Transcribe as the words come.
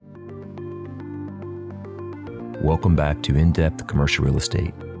Welcome back to In-Depth Commercial Real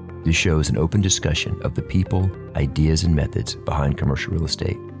Estate. This show is an open discussion of the people, ideas, and methods behind commercial real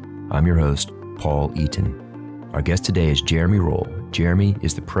estate. I'm your host, Paul Eaton. Our guest today is Jeremy Roll. Jeremy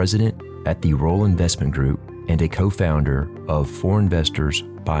is the president at the Roll Investment Group and a co-founder of For Investors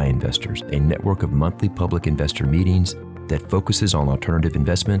by Investors, a network of monthly public investor meetings that focuses on alternative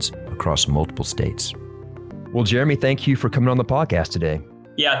investments across multiple states. Well, Jeremy, thank you for coming on the podcast today.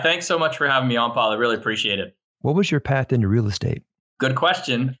 Yeah, thanks so much for having me on, Paul. I really appreciate it. What was your path into real estate? Good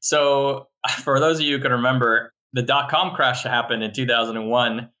question. So for those of you who can remember, the dot-com crash happened in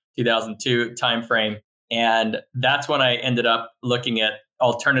 2001, 2002 timeframe. And that's when I ended up looking at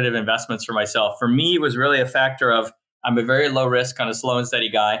alternative investments for myself. For me, it was really a factor of I'm a very low risk, kind of slow and steady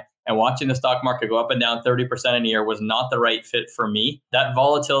guy. And watching the stock market go up and down 30% in a year was not the right fit for me. That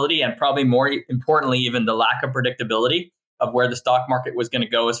volatility and probably more importantly, even the lack of predictability of where the stock market was going to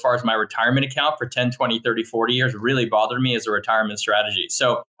go as far as my retirement account for 10, 20, 30, 40 years really bothered me as a retirement strategy.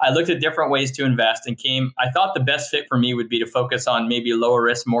 So I looked at different ways to invest and I thought the best fit for me would be to focus on maybe lower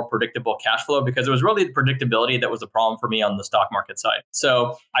risk, more predictable cash flow, because it was really the predictability that was the problem for me on the stock market side.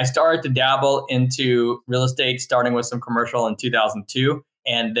 So I started to dabble into real estate, starting with some commercial in 2002,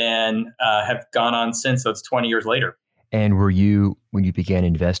 and then have gone on since. So it's 20 years later. And when you began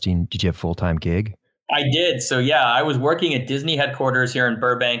investing, did you have a full-time gig? I did. So yeah, I was working at Disney headquarters here in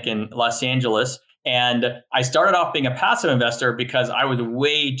Burbank in Los Angeles. And I started off being a passive investor because I was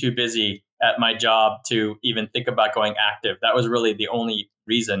way too busy at my job to even think about going active. That was really the only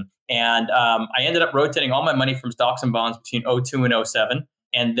reason. And I ended up rotating all my money from stocks and bonds between 2002 and 2007.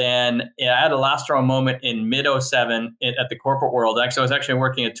 And then I had a last straw moment in mid 2007 at the corporate world. Actually, I was actually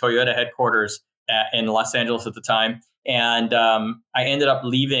working at Toyota headquarters in Los Angeles at the time. And I ended up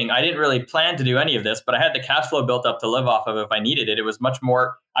leaving. I didn't really plan to do any of this, but I had the cash flow built up to live off of if I needed it. It was much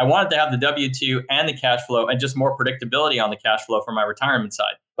more, I wanted to have the W-2 and the cash flow and just more predictability on the cash flow for my retirement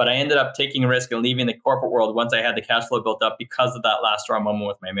side. But I ended up taking a risk and leaving the corporate world once I had the cash flow built up because of that last straw moment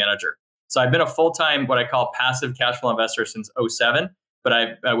with my manager. So I've been a full-time, what I call passive cash flow investor since 2007,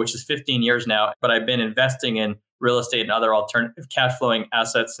 which is 15 years now. But I've been investing in real estate and other alternative cash flowing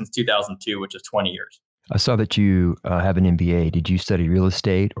assets since 2002, which is 20 years. I saw that you have an MBA. Did you study real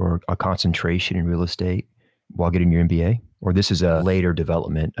estate or a concentration in real estate while getting your MBA? Or this is a later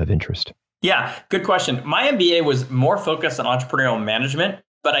development of interest? Yeah, good question. My MBA was more focused on entrepreneurial management,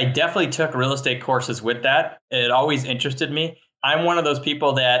 but I definitely took real estate courses with that. It always interested me. I'm one of those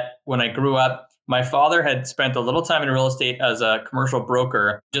people that when I grew up, my father had spent a little time in real estate as a commercial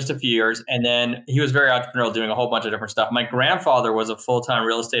broker, just a few years. And then he was very entrepreneurial, doing a whole bunch of different stuff. My grandfather was a full-time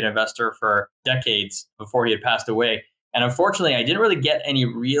real estate investor for decades before he had passed away. And unfortunately, I didn't really get any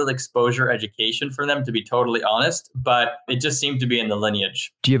real exposure education from them, to be totally honest, but it just seemed to be in the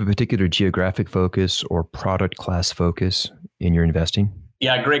lineage. Do you have a particular geographic focus or product class focus in your investing?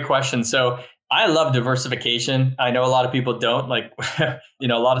 Yeah, great question. So I love diversification. I know a lot of people don't, a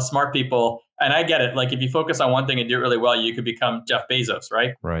lot of smart people. And I get it. Like if you focus on one thing and do it really well, you could become Jeff Bezos,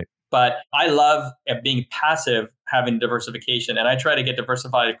 right? Right. But I love being passive, having diversification. And I try to get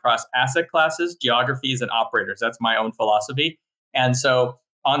diversified across asset classes, geographies, and operators. That's my own philosophy. And so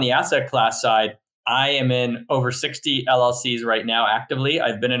on the asset class side, I am in over 60 LLCs right now actively.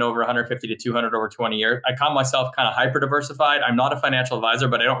 I've been in over 150 to 200 over 20 years. I call myself kind of hyper diversified. I'm not a financial advisor,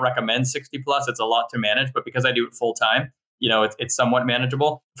 but I don't recommend 60 plus. It's a lot to manage. But because I do it full time, it's somewhat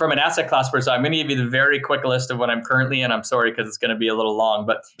manageable. From an asset class perspective, I'm going to give you the very quick list of what I'm currently in. I'm sorry because it's going to be a little long,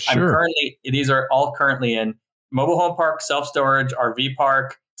 but Sure. These are all currently in mobile home park, self-storage, RV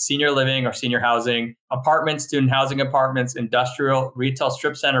park, senior living or senior housing, apartments, student housing apartments, industrial, retail,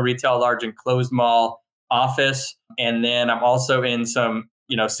 strip center, retail, large enclosed mall, office. And then I'm also in some,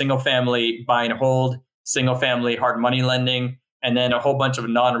 single family buy and hold, single family hard money lending, and then a whole bunch of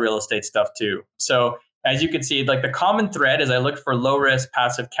non-real estate stuff too. So as you can see, like the common thread is I look for low risk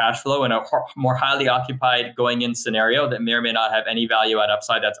passive cash flow in a more highly occupied going in scenario that may or may not have any value add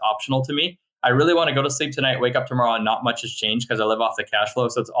upside that's optional to me. I really want to go to sleep tonight, wake up tomorrow, and not much has changed because I live off the cash flow.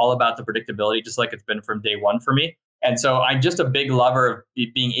 So it's all about the predictability, just like it's been from day one for me. And so I'm just a big lover of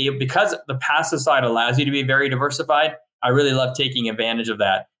being able, because the passive side allows you to be very diversified. I really love taking advantage of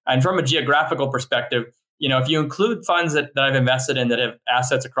that. And from a geographical perspective, if you include funds that I've invested in that have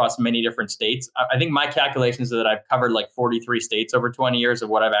assets across many different states, I think my calculations are that I've covered like 43 states over 20 years of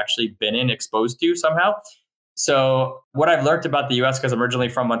what I've actually been exposed to somehow. So what I've learned about the US, because I'm originally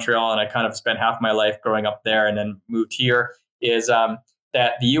from Montreal and I kind of spent half my life growing up there and then moved here, is that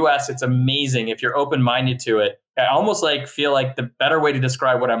the US, it's amazing if you're open-minded to it. I almost like feel like the better way to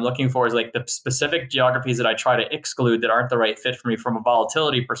describe what I'm looking for is like the specific geographies that I try to exclude that aren't the right fit for me from a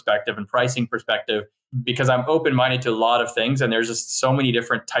volatility perspective and pricing perspective, because I'm open-minded to a lot of things. And there's just so many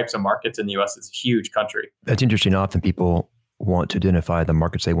different types of markets in the US. It's a huge country. That's interesting. Often people want to identify the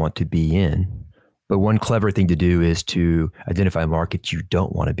markets they want to be in. But one clever thing to do is to identify markets you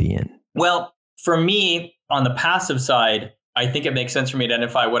don't want to be in. Well, for me, on the passive side, I think it makes sense for me to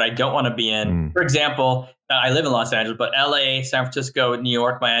identify what I don't want to be in. For example, I live in Los Angeles, but LA, San Francisco, New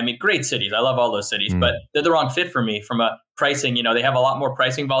York, Miami, great cities. I love all those cities, but they're the wrong fit for me from a pricing. They have a lot more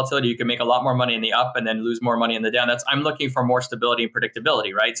pricing volatility. You can make a lot more money in the up and then lose more money in the down. I'm looking for more stability and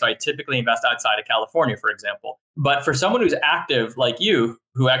predictability, right? So I typically invest outside of California, for example. But for someone who's active like you,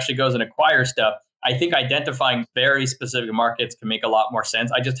 who actually goes and acquires stuff, I think identifying very specific markets can make a lot more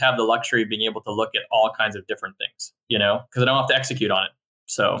sense. I just have the luxury of being able to look at all kinds of different things, because I don't have to execute on it.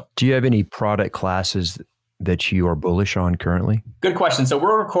 So, do you have any product classes that you are bullish on currently? Good question. So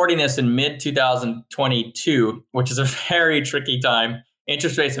we're recording this in mid 2022, which is a very tricky time.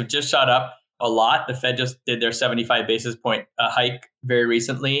 Interest rates have just shot up a lot. The Fed just did their 75 basis point hike very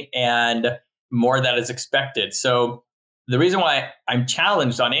recently, and more that is expected. So the reason why I'm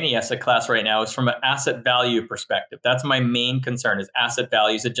challenged on any asset class right now is from an asset value perspective. That's my main concern, is asset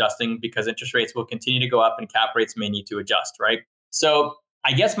values adjusting, because interest rates will continue to go up and cap rates may need to adjust, right? So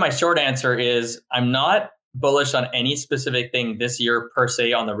I guess my short answer is I'm not bullish on any specific thing this year per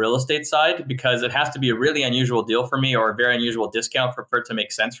se on the real estate side, because it has to be a really unusual deal for me or a very unusual discount for it to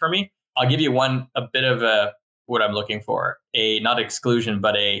make sense for me. I'll give you a bit of what I'm looking for, not exclusion,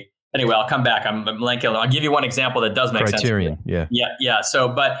 but anyway, I'll come back. I'm blanking. I'll give you one example that does make Criterion, sense. Yeah. So,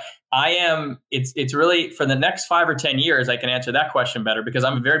 but it's really for the next 5 or 10 years, I can answer that question better, because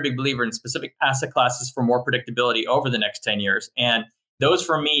I'm a very big believer in specific asset classes for more predictability over the next 10 years. And those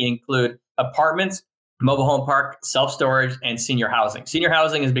for me include apartments, mobile home park, self-storage, and senior housing. Senior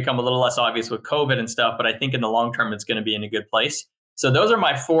housing has become a little less obvious with COVID and stuff, but I think in the long term, it's going to be in a good place. So those are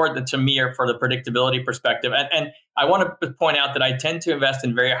my four that to me are for the predictability perspective. And I want to point out that I tend to invest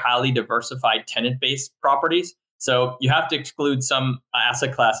in very highly diversified tenant-based properties. So you have to exclude some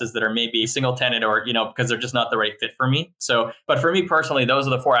asset classes that are maybe single tenant or, because they're just not the right fit for me. So, but for me personally, those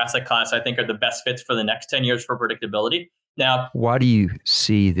are the four asset classes I think are the best fits for the next 10 years for predictability. Now, why do you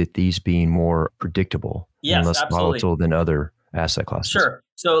see that these being more predictable and less volatile than other asset classes? Sure.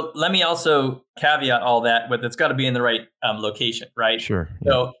 So let me also caveat all that with it's got to be in the right location, right? Sure.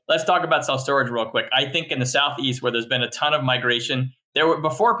 So let's talk about self-storage real quick. I think in the Southeast, where there's been a ton of migration,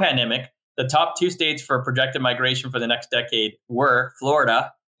 before pandemic, the top 2 states for projected migration for the next decade were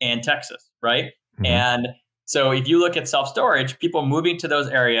Florida and Texas, right? Mm-hmm. And so if you look at self-storage, people moving to those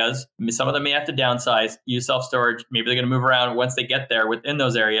areas, some of them may have to downsize, use self-storage. Maybe they're going to move around once they get there within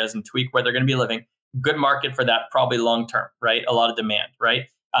those areas and tweak where they're going to be living. Good market for that, probably long-term, right? A lot of demand, right?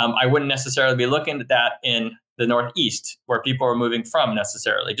 I wouldn't necessarily be looking at that in the Northeast where people are moving from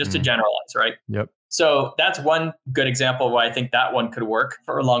necessarily, just to generalize, right? Yep. So that's one good example of why I think that one could work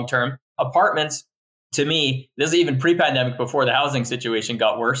for long-term. Apartments, to me, this is even pre-pandemic, before the housing situation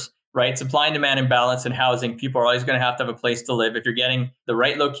got worse, right? Supply and demand imbalance in housing. People are always going to have a place to live. If you're getting the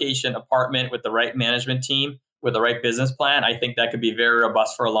right location apartment with the right management team, with the right business plan, I think that could be very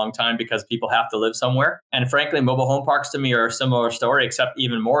robust for a long time, because people have to live somewhere. And frankly, mobile home parks to me are a similar story, except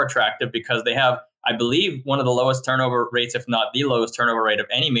even more attractive, because they have, I believe, one of the lowest turnover rates, if not the lowest turnover rate of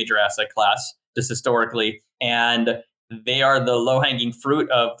any major asset class, just historically. And they are the low-hanging fruit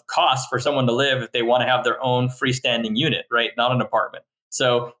of cost for someone to live if they want to have their own freestanding unit, right? Not an apartment.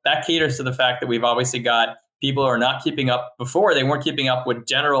 So that caters to the fact that we've obviously got people who are not keeping up. Before, they weren't keeping up with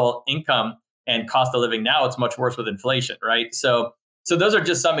general income and cost of living. Now it's much worse with inflation, right? So those are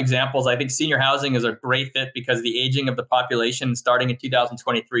just some examples. I think senior housing is a great fit because the aging of the population starting in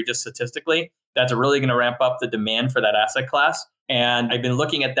 2023, just statistically, that's really going to ramp up the demand for that asset class. And I've been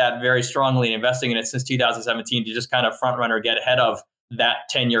looking at that very strongly and investing in it since 2017 to just kind of front run or get ahead of that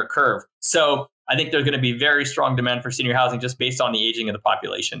 10-year curve. So I think there's going to be very strong demand for senior housing just based on the aging of the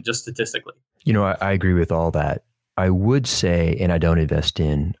population, just statistically. I agree with all that. I would say, and I don't invest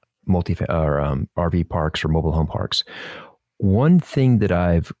in RV parks or mobile home parks. One thing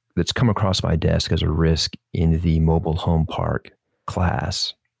that's come across my desk as a risk in the mobile home park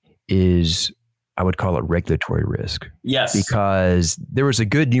class is, I would call it regulatory risk. Yes. Because there was a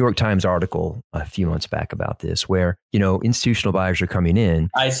good New York Times article a few months back about this, where, institutional buyers are coming in.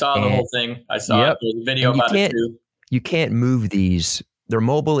 I saw the whole thing. I saw the video about it too. You can't move these. They're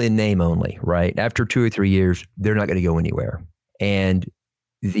mobile in name only, right? After 2 or 3 years, they're not going to go anywhere. And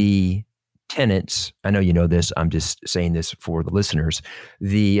the tenants, I know you know this, I'm just saying this for the listeners,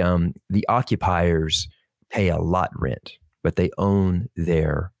 the occupiers pay a lot rent, but they own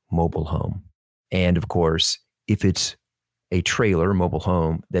their mobile home. And of course, if it's a trailer, mobile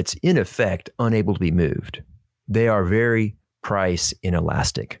home, that's in effect unable to be moved, they are very price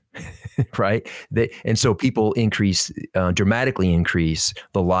inelastic, right? And so people dramatically increase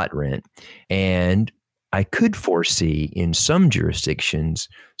the lot rent. And I could foresee in some jurisdictions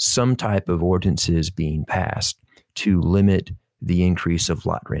some type of ordinances being passed to limit the increase of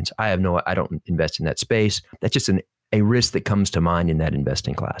lot rents. I don't invest in that space. That's just a risk that comes to mind in that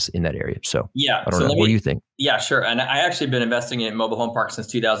investing class in that area. So yeah, I don't know. What do you think? Yeah, sure. And I actually been investing in mobile home parks since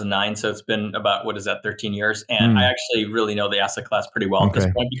 2009. So it's been about, 13 years. And I actually really know the asset class pretty well at this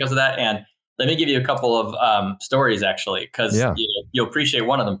point because of that. And let me give you a couple of stories actually, because you'll appreciate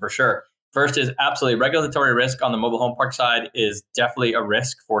one of them for sure. First is absolutely regulatory risk on the mobile home park side is definitely a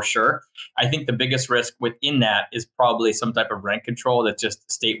risk for sure. I think the biggest risk within that is probably some type of rent control that's just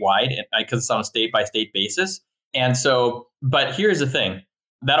statewide because it's on a state by state basis. And so, but here's the thing,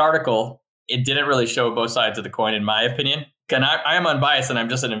 that article, it didn't really show both sides of the coin, in my opinion. And I am unbiased and I'm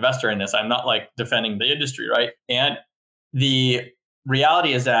just an investor in this. I'm not like defending the industry, right? And the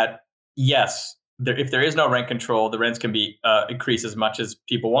reality is that, yes, if there is no rent control, the rents can be increased as much as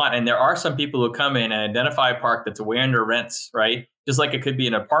people want. And there are some people who come in and identify a park that's way under rents, right? Just like it could be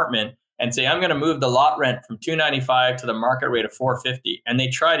an apartment and say, I'm going to move the lot rent from $295 to the market rate of $450. And they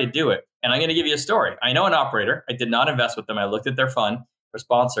try to do it. And I'm going to give you a story. I know an operator. I did not invest with them. I looked at their fund or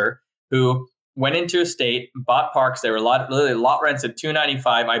sponsor who went into a state, bought parks. They were literally lot rents at $295.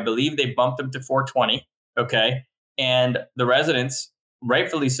 I believe they bumped them to $420. Okay. And the residents,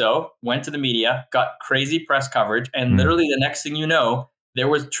 rightfully so, went to the media, got crazy press coverage. And literally the next thing you know, there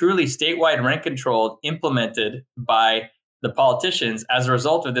was truly statewide rent control implemented by the politicians as a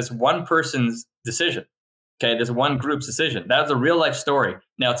result of this one person's decision. Okay, this one group's decision. That was a real life story.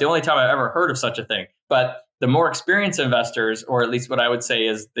 Now, it's the only time I've ever heard of such a thing. But the more experienced investors, or at least what I would say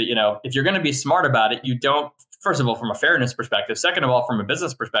is that, if you're going to be smart about it, you don't, first of all, from a fairness perspective, second of all, from a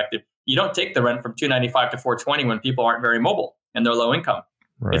business perspective, you don't take the rent from $295 to $420 when people aren't very mobile and they're low income.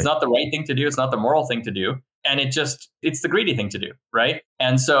 Right. It's not the right thing to do. It's not the moral thing to do. And it's the greedy thing to do, right?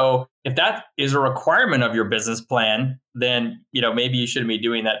 And so if that is a requirement of your business plan, then, maybe you shouldn't be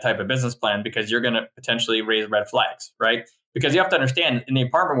doing that type of business plan because you're going to potentially raise red flags, right? Because you have to understand in the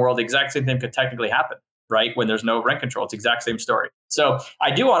apartment world, the exact same thing could technically happen, right? When there's no rent control, it's the exact same story. So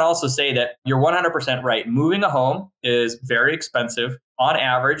I do want to also say that you're 100% right. Moving a home is very expensive. On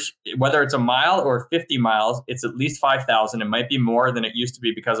average, whether it's a mile or 50 miles, it's at least $5,000. It might be more than it used to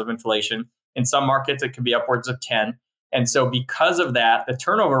be because of inflation. In some markets, it can be upwards of 10. And so because of that, the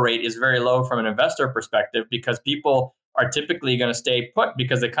turnover rate is very low from an investor perspective because people are typically going to stay put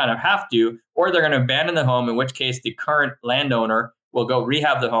because they kind of have to, or they're going to abandon the home, in which case the current landowner will go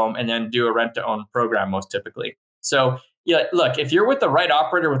rehab the home and then do a rent to own program most typically. So look, if you're with the right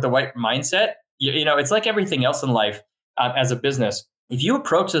operator with the right mindset, it's like everything else in life as a business. If you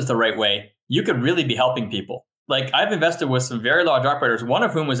approach this the right way, you could really be helping people. Like I've invested with some very large operators, one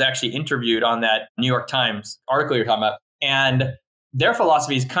of whom was actually interviewed on that New York Times article you're talking about. And their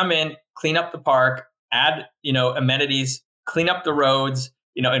philosophy is come in, clean up the park, add, amenities, clean up the roads,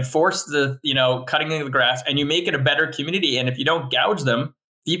 enforce the, cutting of the grass, and you make it a better community. And if you don't gouge them,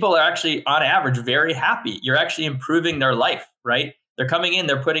 people are actually on average very happy. You're actually improving their life, right? They're coming in,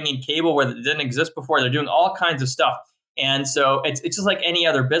 they're putting in cable where it didn't exist before. They're doing all kinds of stuff. And so it's just like any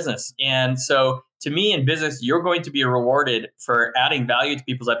other business. And so to me in business, you're going to be rewarded for adding value to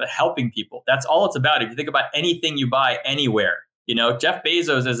people's life and helping people. That's all it's about. If you think about anything you buy anywhere, Jeff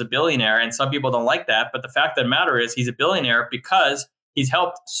Bezos is a billionaire and some people don't like that. But the fact of the matter is he's a billionaire because he's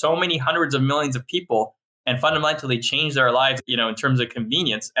helped so many hundreds of millions of people and fundamentally change their lives, in terms of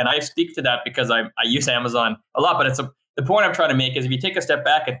convenience. And I speak to that because I use Amazon a lot, but the point I'm trying to make is if you take a step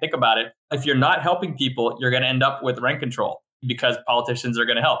back and think about it, if you're not helping people, you're going to end up with rent control because politicians are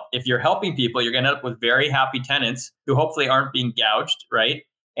going to help. If you're helping people, you're going to end up with very happy tenants who hopefully aren't being gouged, right?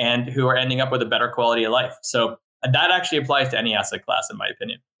 And who are ending up with a better quality of life. So that actually applies to any asset class, in my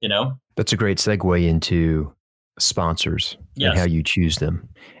opinion, That's a great segue into sponsors and how you choose them.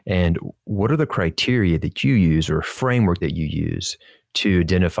 And what are the criteria that you use or framework that you use to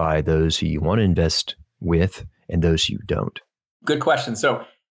identify those who you want to invest with and those you don't? Good question. So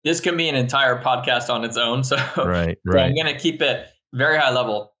this can be an entire podcast on its own. So, right. So I'm going to keep it very high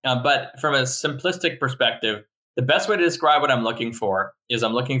level. But from a simplistic perspective, the best way to describe what I'm looking for is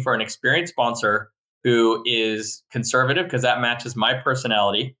I'm looking for an experienced sponsor who is conservative because that matches my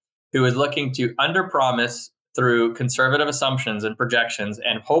personality, who is looking to underpromise through conservative assumptions and projections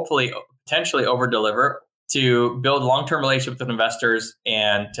and hopefully potentially over-deliver to build long-term relationships with investors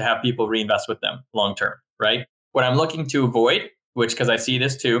and to have people reinvest with them long-term. right? What I'm looking to avoid, which because I see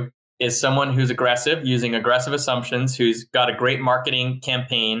this too, is someone who's aggressive, using aggressive assumptions, who's got a great marketing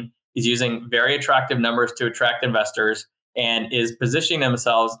campaign, is using very attractive numbers to attract investors, and is positioning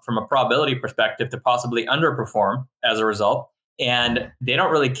themselves from a probability perspective to possibly underperform as a result. And they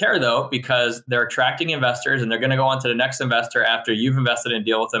don't really care though, because they're attracting investors and they're going to go on to the next investor after you've invested in a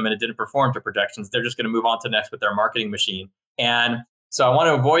deal with them and it didn't perform to projections. They're just going to move on to the next with their marketing machine. And so I want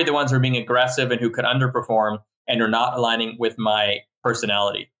to avoid the ones who are being aggressive and who could underperform and are not aligning with my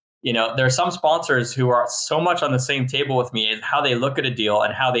personality. There are some sponsors who are so much on the same table with me in how they look at a deal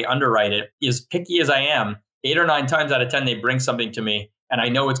and how they underwrite it. As picky as I am, 8 or 9 times out of 10, they bring something to me and I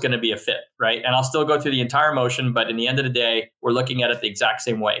know it's going to be a fit, right? And I'll still go through the entire motion, but in the end of the day, we're looking at it the exact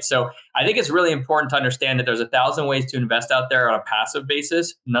same way. So I think it's really important to understand that there's 1,000 ways to invest out there on a passive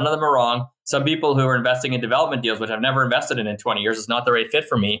basis. None of them are wrong. Some people who are investing in development deals, which I've never invested in 20 years, is not the right fit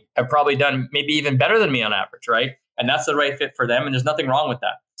for me, have probably done maybe even better than me on average, right? And that's the right fit for them. And there's nothing wrong with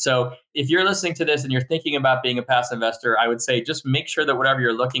that. So if you're listening to this and you're thinking about being a passive investor, I would say just make sure that whatever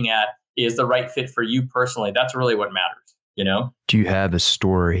you're looking at is the right fit for you personally. That's really what matters, Do you have a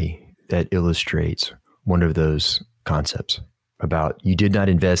story that illustrates one of those concepts about you did not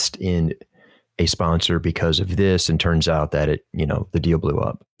invest in a sponsor because of this and turns out that the deal blew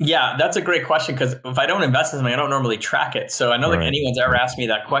up? Yeah, that's a great question, because if I don't invest in something, I don't normally track it. So I don't think anyone's ever asked me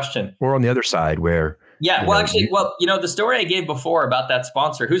that question. Or on the other side where... Yeah, the story I gave before about that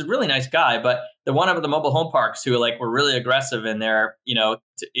sponsor, who's a really nice guy, but the one of the mobile home parks who were really aggressive in there, to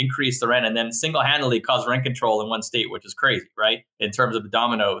increase the rent and then single-handedly cause rent control in one state, which is crazy, right? In terms of the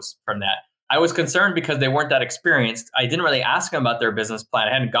dominoes from that. I was concerned because they weren't that experienced. I didn't really ask them about their business plan.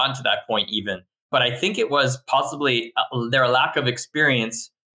 I hadn't gotten to that point even. But I think it was possibly their lack of experience.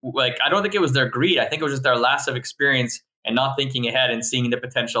 I don't think it was their greed. I think it was just their lack of experience and not thinking ahead and seeing the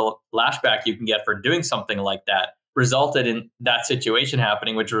potential lashback you can get for doing something like that resulted in that situation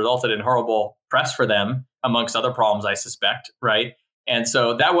happening, which resulted in horrible press for them, amongst other problems, I suspect, right? And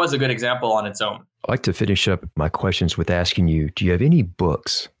so that was a good example on its own. I'd like to finish up my questions with asking you, do you have any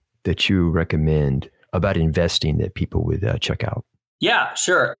books that you recommend about investing that people would check out? Yeah,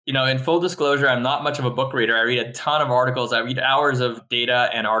 sure. In full disclosure, I'm not much of a book reader. I read a ton of articles. I read hours of data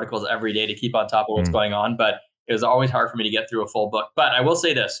and articles every day to keep on top of what's going on. But it was always hard for me to get through a full book. But I will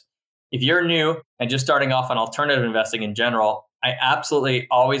say this. If you're new and just starting off on alternative investing in general, I absolutely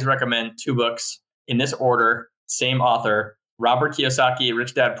always recommend 2 books in this order, same author, Robert Kiyosaki,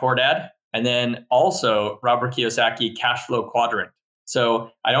 Rich Dad, Poor Dad, and then also Robert Kiyosaki, Cash Flow Quadrant.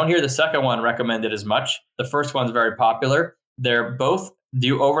 So I don't hear the second one recommended as much. The first one's very popular. They're both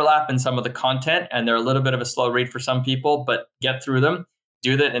do overlap in some of the content, and they're a little bit of a slow read for some people, but get through them.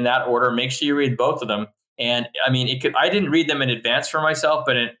 Do that in that order. Make sure you read both of them. And I didn't read them in advance for myself,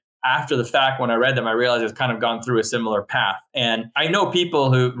 but after the fact, when I read them, I realized it's kind of gone through a similar path. And I know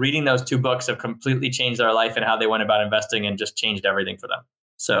people who reading those 2 books have completely changed their life and how they went about investing and just changed everything for them.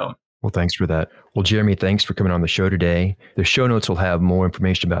 So, well, thanks for that. Well, Jeremy, thanks for coming on the show today. The show notes will have more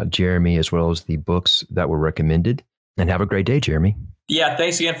information about Jeremy as well as the books that were recommended. And have a great day, Jeremy. Yeah,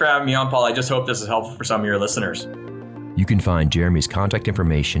 thanks again for having me on, Paul. I just hope this is helpful for some of your listeners. You can find Jeremy's contact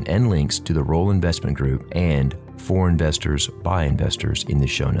information and links to the Roll Investment Group and For Investors by Investors in the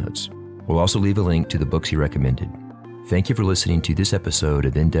show notes. We'll also leave a link to the books he recommended. Thank you for listening to this episode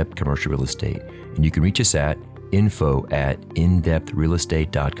of In-Depth Commercial Real Estate, and you can reach us at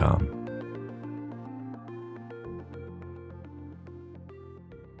info@indepthrealestate.com.